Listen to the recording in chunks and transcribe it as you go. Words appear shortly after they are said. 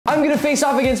I'm gonna face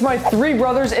off against my 3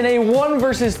 brothers in a 1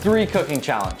 versus 3 cooking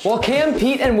challenge. While Cam,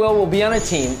 Pete, and Will be on a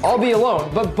team, I'll be alone,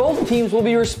 but both teams will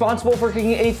be responsible for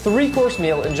cooking a 3-course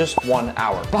meal in just 1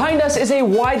 hour. Behind us is a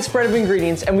wide spread of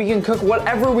ingredients, and we can cook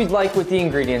whatever we'd like with the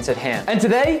ingredients at hand. And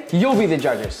today, you'll be the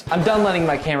judges. I'm done letting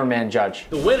my cameraman judge.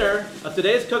 The winner of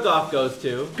today's cook-off goes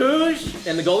to Koosh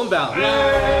and the Golden Balance.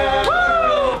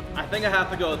 I think I have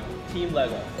to go with Team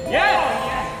Lego.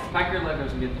 Yes! Pack your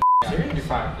Legos and get the serious? You're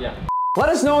fired, yeah. Let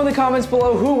us know in the comments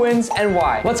below who wins and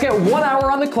why. Let's get 1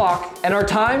 hour on the clock, and our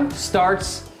time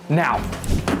starts now.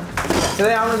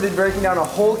 Today I'm going to be breaking down a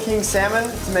whole king salmon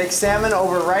to make salmon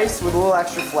over rice with a little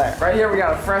extra flair. Right here we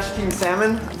got a fresh king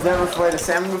salmon. I've never filleted a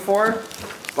salmon before,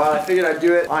 but I figured I'd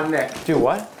do it on Nick. Do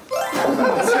what?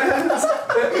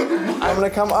 I'm gonna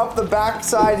come up the back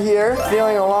side here,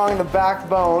 feeling along the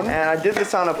backbone. And I did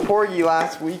this on a porgy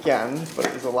last weekend, but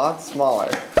it was a lot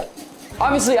smaller.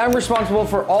 Obviously, I'm responsible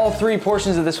for all 3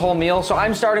 portions of this whole meal, so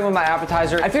I'm starting with my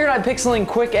appetizer. I figured I'd pick something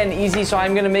quick and easy, so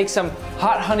I'm gonna make some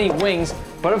hot honey wings.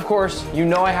 But of course, you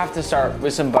know I have to start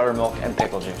with some buttermilk and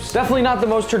pickle juice. Definitely not the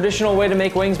most traditional way to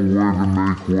make wings,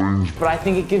 but I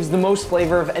think it gives the most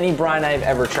flavor of any brine I've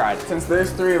ever tried. Since there's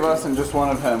 3 of us and just 1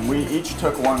 of him, we each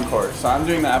took 1 course. So I'm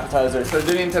doing the appetizer.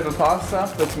 Sardinian type of pasta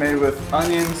that's made with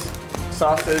onions,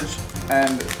 sausage,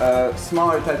 and a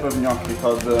smaller type of gnocchi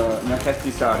called the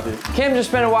gnocchetti sardi. Cam just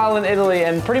spent a while in Italy,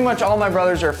 and pretty much all my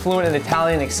brothers are fluent in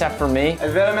Italian except for me. È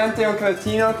veramente un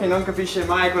cretino che non capisce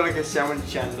mai quello che stiamo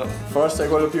dicendo. Forse è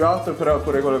quello più alto, però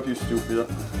pure quello più stupido.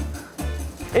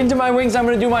 Into my wings, I'm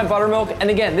gonna do my buttermilk, and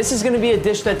again, this is gonna be a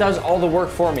dish that does all the work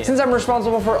for me. Since I'm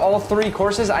responsible for all 3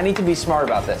 courses, I need to be smart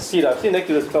about this. Pete, I've seen Nick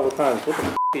do this a couple times. What the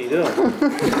f are you doing?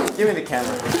 Give me the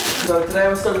camera. So today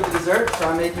I'm starting with the dessert. So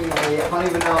I'm making a honey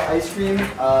vanilla ice cream,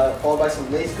 followed by some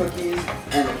lace cookies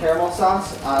and a caramel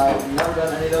sauce. I've never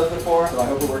done any of those before, so I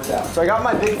hope it works out. So I got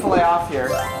my big filet off here,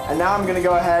 and now I'm gonna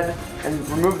go ahead and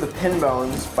remove the pin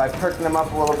bones by perking them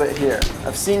up a little bit here.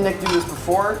 I've seen Nick do this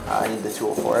before. I need the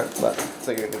tool for it, but it's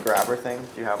like a grabber thing.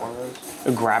 Do you have one of those?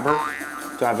 A grabber?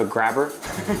 Do I have a grabber?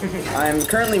 I'm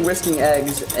currently whisking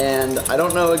eggs, and I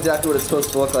don't know exactly what it's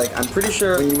supposed to look like. I'm pretty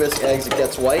sure when you whisk eggs, it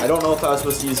gets white. I don't know if I was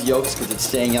supposed to use yolks because it's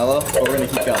staying yellow, but we're gonna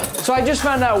keep going. So I just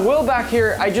found out Will back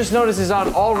here, I just noticed is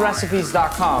on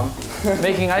allrecipes.com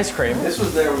making ice cream. This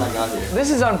was there when I got here. This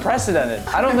is unprecedented.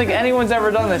 I don't think anyone's ever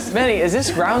done this. Manny, is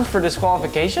this grounds for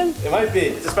disqualification? It might be.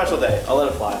 It's a special day. I'll let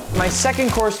it fly. My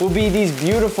second course will be these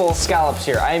beautiful scallops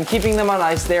here. I am keeping them on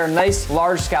ice. They are nice,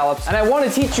 large scallops. And I want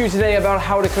to teach you today about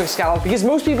how to cook scallops because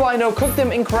most people I know cook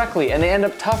them incorrectly and they end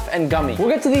up tough and gummy. We'll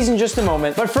get to these in just a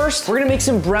moment. But first, we're gonna make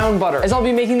some brown butter as I'll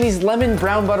be making these lemon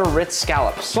brown butter Ritz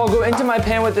scallops. So I'll go into my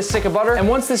pan with this stick of butter, and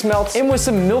once this melts, in with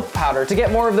some milk powder to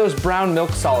get more of those brown milk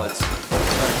solids.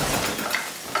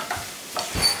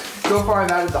 So far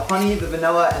I've added the honey, the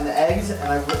vanilla, and the eggs,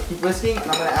 and I keep whisking, and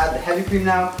I'm gonna add the heavy cream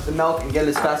now, the milk, and get it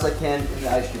as fast as I can in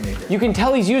the ice cream maker. You can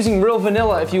tell he's using real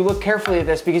vanilla if you look carefully at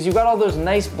this because you've got all those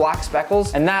nice black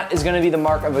speckles, and that is gonna be the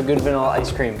mark of a good vanilla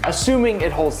ice cream, assuming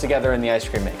it holds together in the ice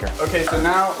cream maker. Okay, so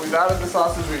now we've added the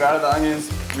sausage, we've added the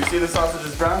onions. We see the sausage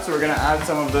is brown, so we're gonna add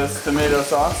some of this tomato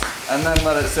sauce and then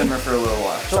let it simmer for a little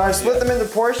while. So I've split them into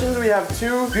portions. We have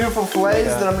 2 beautiful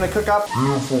fillets that I'm gonna cook up.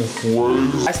 Beautiful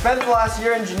fillets. I spent the last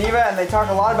year in Geneva, and they talk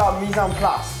a lot about mise en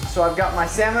place. So I've got my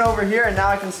salmon over here, and now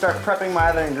I can start prepping my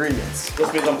other ingredients.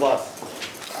 What's mise en place?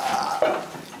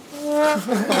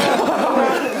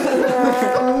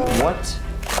 What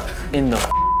in the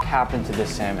happened to this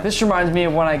salmon? This reminds me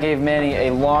of when I gave Manny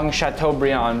a long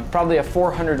Chateaubriand, probably a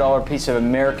 $400 piece of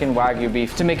American Wagyu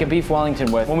beef to make a beef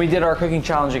Wellington with when we did our cooking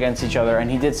challenge against each other,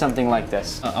 and he did something like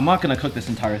this. I'm not gonna cook this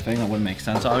entire thing. That wouldn't make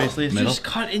sense, obviously. Just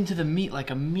cut into the meat like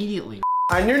immediately.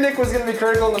 I knew Nick was gonna be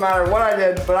critical no matter what I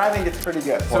did, but I think it's pretty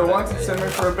good. So once it's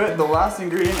simmered for a bit, the last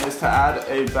ingredient is to add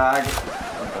a bag,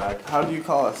 how do you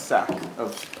call a sack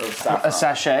of saffron? A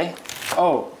sachet?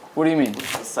 Oh, what do you mean?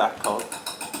 What's a sack called?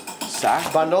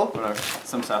 Sack? Bundle? Whatever,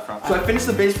 some saffron. So I finished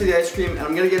the base for the ice cream, and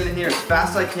I'm gonna get it in here as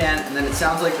fast as I can, and then it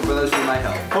sounds like the brothers need my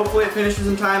help. Hopefully it finishes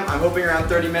in time. I'm hoping around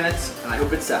 30 minutes, and I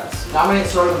hope it sets. Now I'm gonna get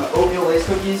started with the oatmeal lace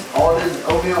cookies. All it is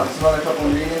oatmeal and some other couple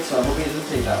ingredients, so I'm hoping it doesn't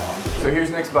take that long. So here's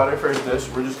Nick's butter for his dish.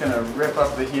 We're just gonna rip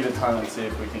up the heat a ton and see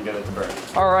if we can get it to burn.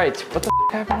 All right, what the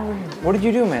happened over here? What did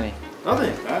you do, Manny?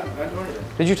 Nothing. I don't do anything.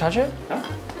 Did you touch it? No.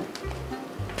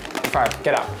 fire,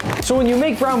 get out. So when you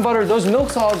make brown butter, those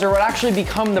milk solids are what actually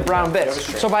become the brown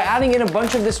bits. So by adding in a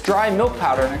bunch of this dry milk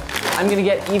powder, I'm gonna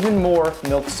get even more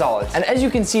milk solids. And as you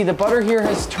can see, the butter here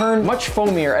has turned much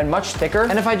foamier and much thicker.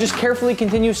 And if I just carefully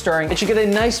continue stirring, it should get a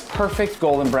nice, perfect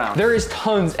golden brown. There is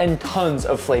tons and tons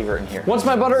of flavor in here. Once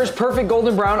my butter is perfect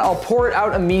golden brown, I'll pour it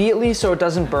out immediately so it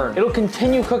doesn't burn. It'll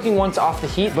continue cooking once off the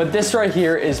heat, but this right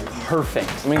here is perfect.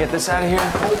 Let me get this out of here.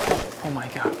 Oh my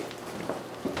God.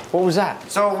 What was that?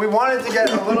 So we wanted to get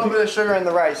a little bit of sugar in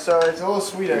the rice, so it's a little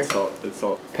sweeter. It's salt, it's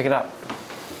salt. Pick it up.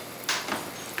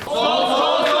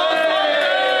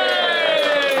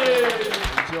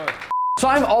 So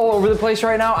I'm all over the place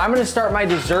right now. I'm gonna start my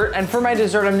dessert, and for my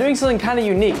dessert, I'm doing something kind of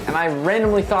unique, and I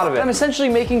randomly thought of it. I'm essentially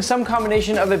making some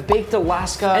combination of a baked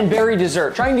Alaska and berry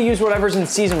dessert, trying to use whatever's in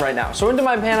season right now. So into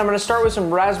my pan, I'm gonna start with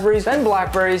some raspberries, then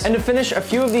blackberries, and to finish, a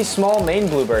few of these small Maine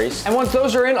blueberries. And once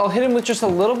those are in, I'll hit them with just a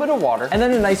little bit of water, and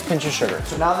then a nice pinch of sugar.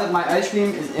 So now that my ice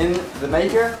cream is in the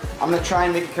maker, I'm gonna try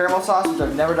and make a caramel sauce, which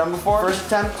I've never done before. First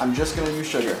attempt, I'm just gonna use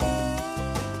sugar.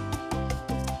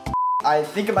 I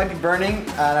think it might be burning,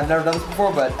 and I've never done this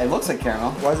before, but it looks like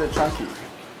caramel. Why is it chunky?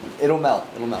 It'll melt,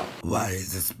 it'll melt. Why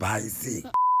is it spicy?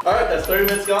 All right, that's 30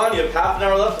 minutes gone. You have half an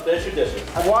hour left to finish your dishes.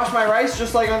 I've washed my rice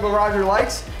just like Uncle Roger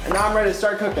likes, and now I'm ready to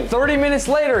start cooking. 30 minutes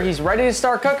later, he's ready to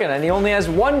start cooking, and he only has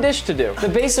one dish to do. The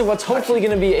base of what's hopefully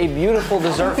gonna be a beautiful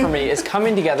dessert for me is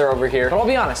coming together over here. But I'll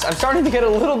be honest, I'm starting to get a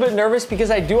little bit nervous because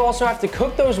I do also have to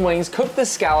cook those wings, cook the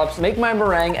scallops, make my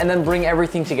meringue, and then bring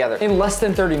everything together in less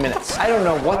than 30 minutes. I don't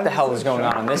know what the hell is going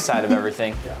on this side of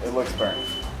everything. Yeah, it looks burnt.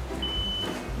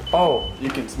 Oh. You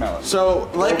can smell it. So,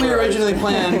 like we originally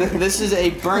planned, this is a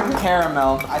burnt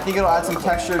caramel. I think it'll add some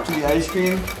texture to the ice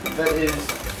cream that is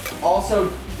also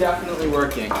definitely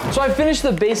working. So I finished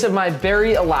the base of my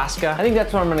berry Alaska. I think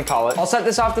that's what I'm gonna call it. I'll set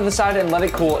this off to the side and let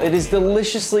it cool. It is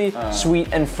deliciously sweet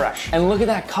and fresh. And look at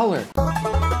that color.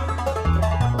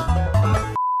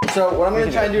 So what I'm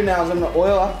gonna try and do now is I'm gonna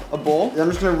oil up a bowl. I'm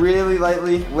just gonna really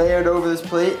lightly layer it over this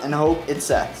plate and hope it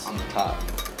sets on the top.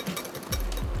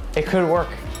 It could work.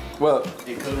 Well,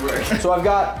 it could work. So I've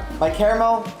got my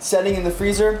caramel setting in the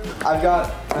freezer. I've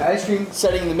got my ice cream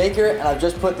setting in the maker, and I've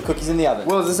just put the cookies in the oven.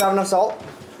 Will, does this have enough salt?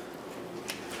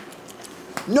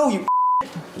 No, you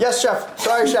Yes, chef.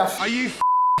 Sorry, chef. Are you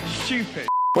stupid?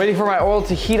 Waiting for my oil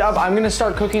to heat up, I'm gonna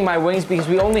start cooking my wings because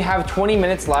we only have 20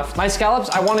 minutes left. My scallops,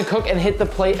 I wanna cook and hit the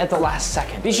plate at the last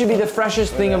second. These should be the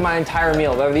freshest thing of my entire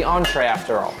meal. They're the entree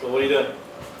after all. So what are you doing?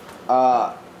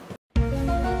 Alright,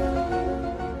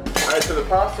 so the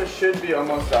pasta should be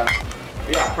almost done.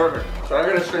 Yeah, perfect. So I'm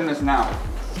gonna stream this now.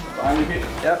 Behind you, Pete.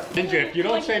 Yep. Ninja, if you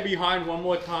don't say behind one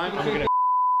more time, I'm gonna.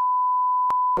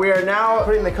 We are now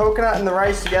putting the coconut and the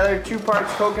rice together. 2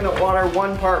 parts coconut water,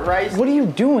 1 part rice. What are you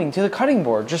doing to the cutting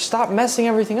board? Just stop messing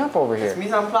everything up over here.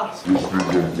 Mise en place.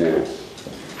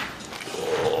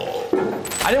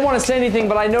 I didn't want to say anything,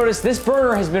 but I noticed this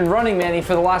burner has been running, Manny,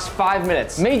 for the last 5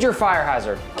 minutes. Major fire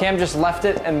hazard. Cam just left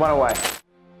it and went away.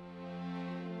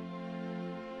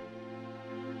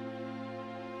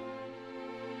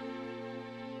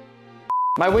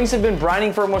 My wings have been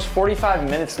brining for almost 45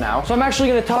 minutes now, so I'm actually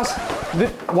gonna toss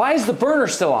why is the burner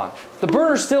still on? The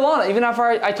burner's still on, even after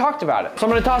I talked about it. So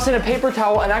I'm gonna toss in a paper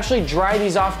towel and actually dry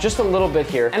these off just a little bit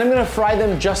here, and I'm gonna fry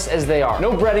them just as they are.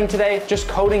 No breading today, just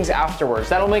coatings afterwards.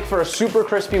 That'll make for a super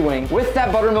crispy wing with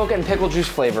that buttermilk and pickle juice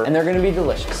flavor, and they're gonna be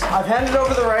delicious. I've handed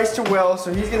over the rice to Will,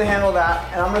 so he's gonna handle that,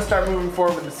 and I'm gonna start moving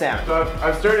forward with the salmon. So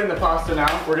I've stirred in the pasta now.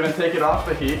 We're gonna take it off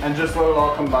the heat and just let it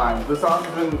all combine. The sauce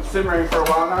has been simmering for a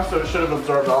while now, so it should have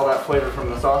absorbed all that flavor from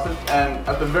the sausage. And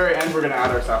at the very end, we're gonna add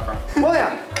our saffron.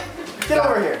 William, get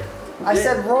over here. I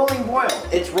said rolling boil.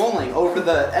 It's rolling over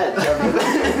the edge of the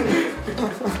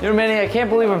You know, Manny, I can't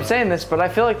believe I'm saying this, but I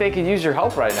feel like they could use your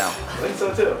help right now. I think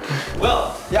so too.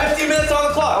 Well, 15 minutes on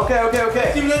the clock. Okay.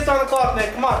 15 minutes on the clock,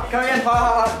 Nick. Come on. Come again.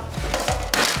 Ow.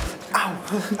 I'm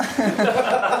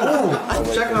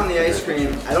checking on the ice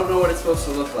cream. I don't know what it's supposed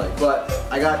to look like, but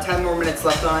I got 10 more minutes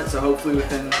left on it, so hopefully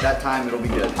within that time it'll be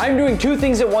good. I'm doing 2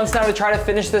 things at once now to try to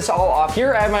finish this all off.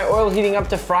 Here I have my oil heating up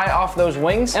to fry off those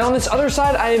wings, and on this other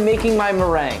side I am making my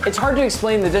meringue. It's hard to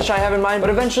explain the dish I have in mind, but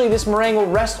eventually this meringue will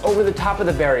rest over the top of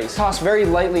the berries, tossed very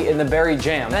lightly in the berry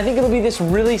jam. And I think it'll be this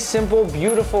really simple,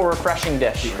 beautiful, refreshing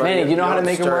dish. Manny, do you know how to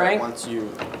make a meringue? Once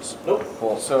you... Nope.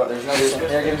 Cool. So there's no...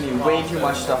 They're giving me way too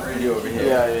much stuff to do over here.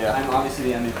 Yeah. I'm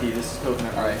obviously the MVP. This is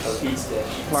coconut rice. Pete's dish.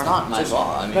 It's not my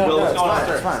fault. I mean, Will, what's going on?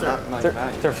 It's fine.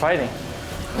 They're fighting.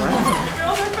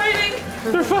 They're fighting.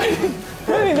 They're fighting.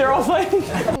 Manny, they're all fighting.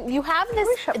 You have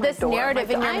this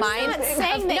narrative in your mind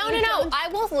saying that. No. I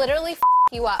will literally f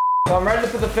you up. So I'm ready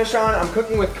to put the fish on. I'm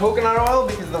cooking with coconut oil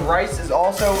because the rice is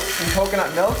also in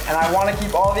coconut milk, and I want to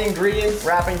keep all the ingredients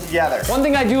wrapping together. One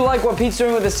thing I do like what Pete's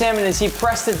doing with the salmon is he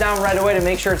pressed it down right away to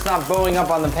make sure it's not bowing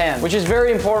up on the pan, which is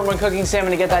very important when cooking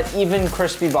salmon to get that even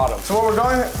crispy bottom. So what we're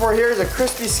going for here is a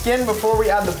crispy skin before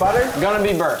we add the butter. Gonna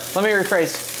be burnt. Let me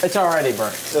rephrase, it's already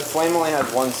burnt. The flame only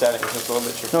has one setting, so it's a little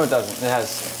bit tricky. No, it doesn't. It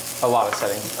has a lot of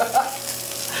settings.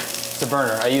 It's a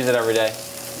burner. I use it every day.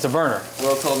 It's a burner.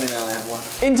 Will told me that I have one.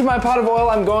 Into my pot of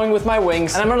oil, I'm going with my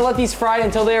wings, and I'm gonna let these fry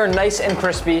until they are nice and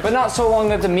crispy, but not so long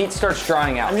that the meat starts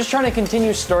drying out. I'm just trying to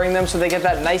continue stirring them so they get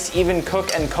that nice even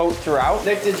cook and coat throughout.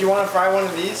 Nick, did you want to fry one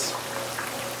of these?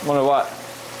 One of what?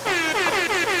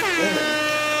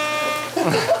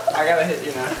 I gotta hit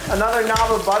you now. Another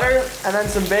knob of butter, and then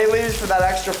some bay leaves for that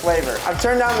extra flavor. I've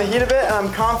turned down the heat a bit, and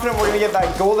I'm confident we're gonna get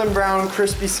that golden brown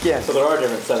crispy skin. So there are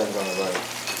different settings on the burner.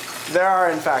 There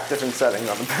are, in fact, different settings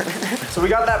on the burner. So we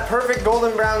got that perfect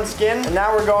golden brown skin, and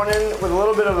now we're going in with a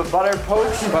little bit of a butter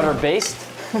poach. Butter based?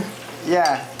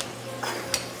 Yeah.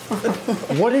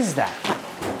 What is that?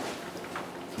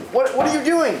 What are you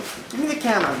doing? Give me the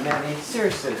camera, Manny.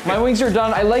 Seriously. My wings are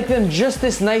done. I like them just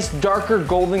this nice darker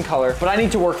golden color, but I need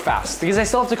to work fast because I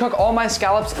still have to cook all my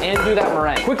scallops and do that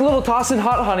meringue. Quick little toss in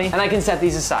hot honey, and I can set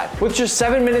these aside. With just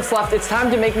 7 minutes left, it's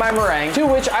time to make my meringue, to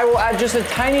which I will add just a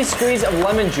tiny squeeze of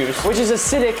lemon juice, which is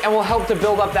acidic and will help to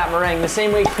build up that meringue the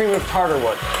same way cream of tartar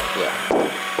would. Yeah.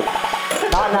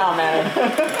 Not now, Manny.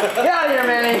 Get out of here,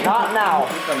 Manny. Not now.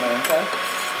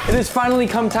 It has finally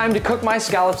come time to cook my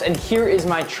scallops, and here is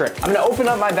my trick. I'm gonna open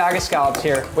up my bag of scallops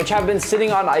here, which have been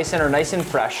sitting on ice and are nice and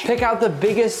fresh. Pick out the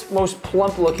biggest, most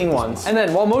plump looking ones. And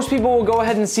then while most people will go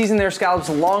ahead and season their scallops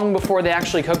long before they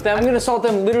actually cook them, I'm gonna salt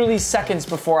them literally seconds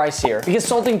before I sear, because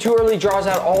salting too early draws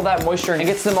out all that moisture and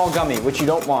gets them all gummy, which you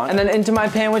don't want. And then into my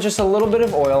pan with just a little bit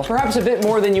of oil, perhaps a bit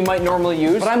more than you might normally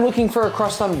use, but I'm looking for a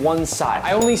crust on one side.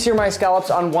 I only sear my scallops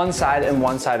on one side and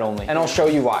one side only, and I'll show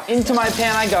you why. Into my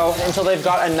pan I go until they've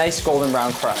got a nice golden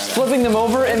brown crust. Flipping them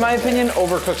over, in my opinion,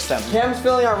 overcooks them. Cam's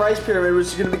filling our rice pyramid, which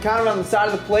is going to be kind of on the side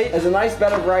of the plate as a nice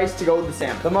bed of rice to go with the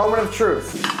salmon. The moment of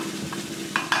truth.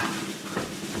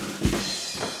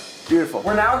 Beautiful.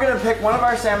 We're now going to pick one of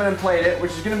our salmon and plate it,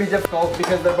 which is going to be difficult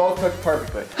because they're both cooked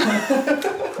perfectly.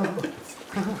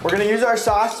 We're going to use our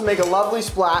sauce to make a lovely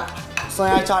splat, something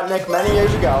I taught Nick many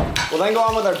years ago. We'll then go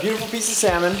on with our beautiful piece of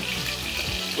salmon.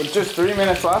 With just 3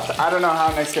 minutes left, I don't know how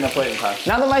Nick's gonna plate in time.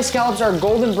 Now that my scallops are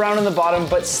golden brown on the bottom,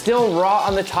 but still raw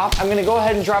on the top, I'm gonna go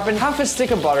ahead and drop in half a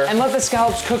stick of butter and let the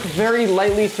scallops cook very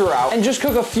lightly throughout, and just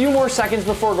cook a few more seconds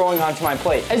before going onto my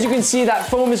plate. As you can see, that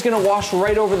foam is gonna wash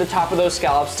right over the top of those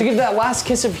scallops to give that last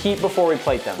kiss of heat before we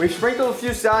plate them. We've sprinkled a few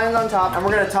scallions on top, and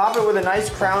we're gonna top it with a nice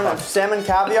crown of salmon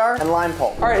caviar and lime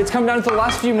pulp. All right, it's come down to the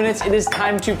last few minutes. It is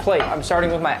time to plate. I'm starting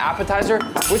with my appetizer,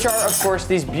 which are, of course,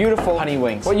 these beautiful honey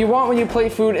wings. What you want when you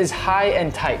plate food is high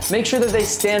and tight. Make sure that they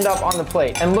stand up on the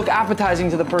plate and look appetizing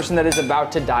to the person that is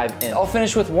about to dive in. I'll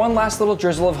finish with one last little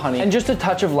drizzle of honey and just a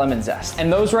touch of lemon zest.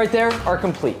 And those right there are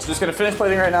complete. Just gonna finish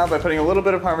plating right now by putting a little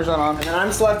bit of Parmesan on. And then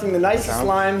I'm selecting the nicest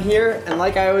lime here, and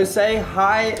like I always say,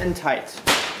 high and tight.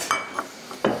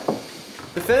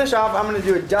 To finish off, I'm gonna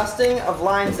do a dusting of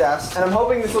lime zest, and I'm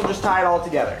hoping this will just tie it all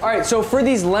together. All right, so for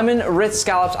these lemon Ritz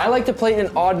scallops, I like to plate in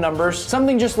odd numbers.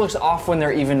 Something just looks off when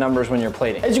they're even numbers when you're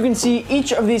plating. As you can see,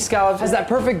 each of these scallops has that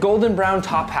perfect golden brown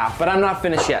top half, but I'm not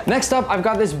finished yet. Next up, I've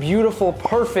got this beautiful,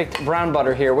 perfect brown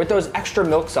butter here with those extra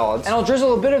milk solids, and I'll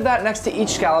drizzle a bit of that next to each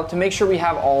scallop to make sure we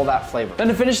have all that flavor. Then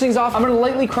to finish things off, I'm gonna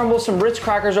lightly crumble some Ritz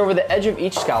crackers over the edge of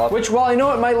each scallop, which while I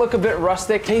know it might look a bit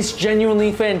rustic, tastes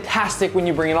genuinely fantastic when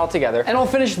you bring it all together. And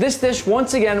I'll finish this dish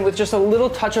once again with just a little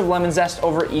touch of lemon zest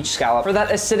over each scallop for that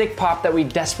acidic pop that we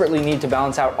desperately need to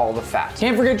balance out all the fat.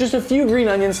 Can't forget just a few green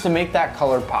onions to make that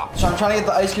color pop. So I'm trying to get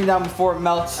the ice cream down before it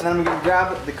melts, and then I'm gonna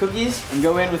grab the cookies and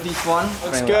go in with each one.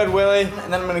 Looks good, Willie.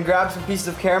 And then I'm gonna grab some pieces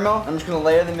of caramel. I'm just gonna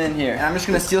layer them in here. And I'm just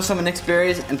gonna steal some of Nick's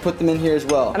berries and put them in here as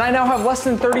well. And I now have less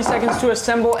than 30 seconds to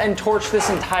assemble and torch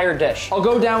this entire dish. I'll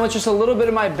go down with just a little bit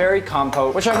of my berry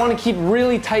compote, which I wanna keep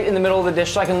really tight in the middle of the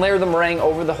dish so I can layer the meringue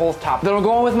over the whole top. Then I'll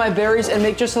go on with my berries and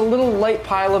make just a little light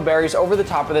pile of berries over the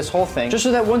top of this whole thing, just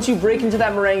so that once you break into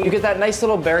that meringue, you get that nice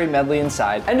little berry medley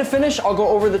inside. And to finish, I'll go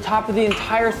over the top of the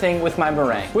entire thing with my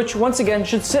meringue, which once again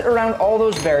should sit around all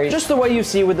those berries, just the way you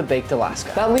see with the baked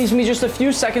Alaska. That leaves me just a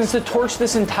few seconds to torch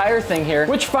this entire thing here,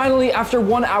 which finally, after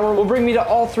 1 hour, will bring me to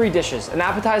all 3 dishes: an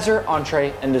appetizer,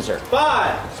 entree, and dessert.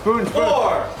 5,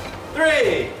 4,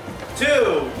 3, 2,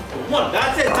 1.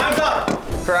 That's it. Time's up.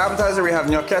 For appetizer, we have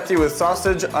gnocchetti with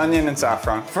sausage, onion, and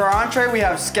saffron. For our entree, we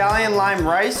have scallion lime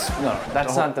rice. No,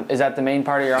 that's not the, is that the main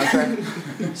part of your entree?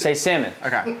 Say salmon.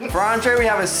 Okay. For our entree, we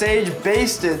have a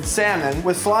sage-basted salmon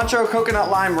with cilantro coconut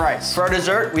lime rice. For our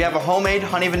dessert, we have a homemade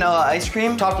honey vanilla ice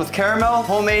cream topped with caramel,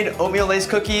 homemade oatmeal lace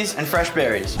cookies, and fresh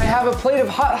berries. I have a plate of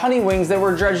hot honey wings that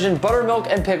were dredged in buttermilk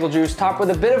and pickle juice, topped with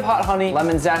a bit of hot honey,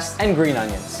 lemon zest, and green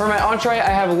onions. For my entree, I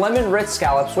have lemon Ritz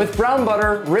scallops with brown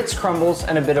butter, Ritz crumbles,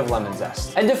 and a bit of lemon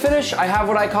zest. And to finish, I have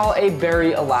what I call a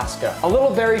berry Alaska. A little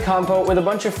berry compote with a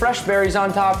bunch of fresh berries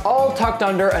on top, all tucked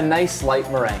under a nice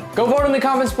light meringue. Go vote in the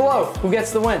comments below. Who gets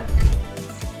the win?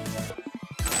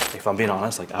 If I'm being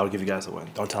honest, like, I would give you guys a win.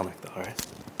 Don't tell Nick though, alright?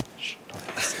 Shh, don't.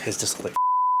 It's just like